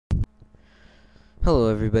Hello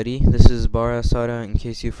everybody, this is Bara Sada in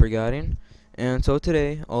case you've forgotten, and so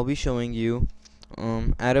today I'll be showing you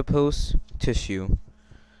adipose tissue,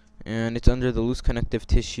 and it's under the loose connective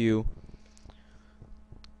tissue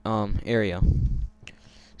area.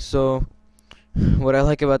 So what I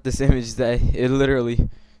like about this image is that it literally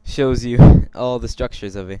shows you all the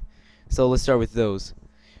structures of it. So let's start with those.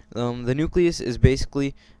 The nucleus is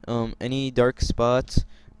basically any dark spots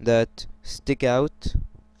that stick out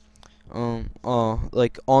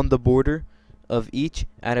like on the border of each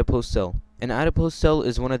adipose cell. An adipose cell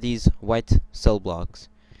is one of these white cell blocks,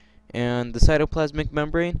 and the cytoplasmic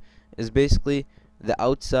membrane is basically the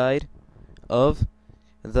outside of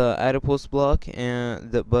the adipose block,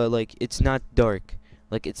 and but like it's not dark,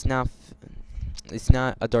 like it's not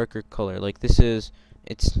a darker color. Like it's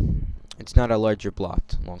not a larger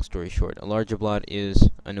blot. Long story short, a larger blot is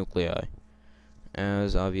a nuclei,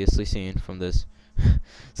 as obviously seen from this.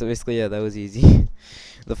 So basically, yeah, that was easy.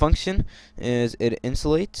 The function is it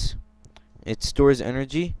insulates, it stores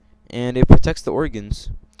energy, and it protects the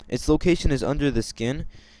organs. Its location is under the skin.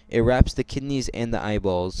 It wraps the kidneys and the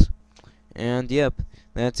eyeballs. And yep,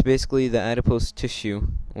 that's basically the adipose tissue.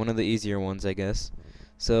 One of the easier ones, I guess.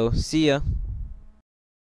 So, see ya.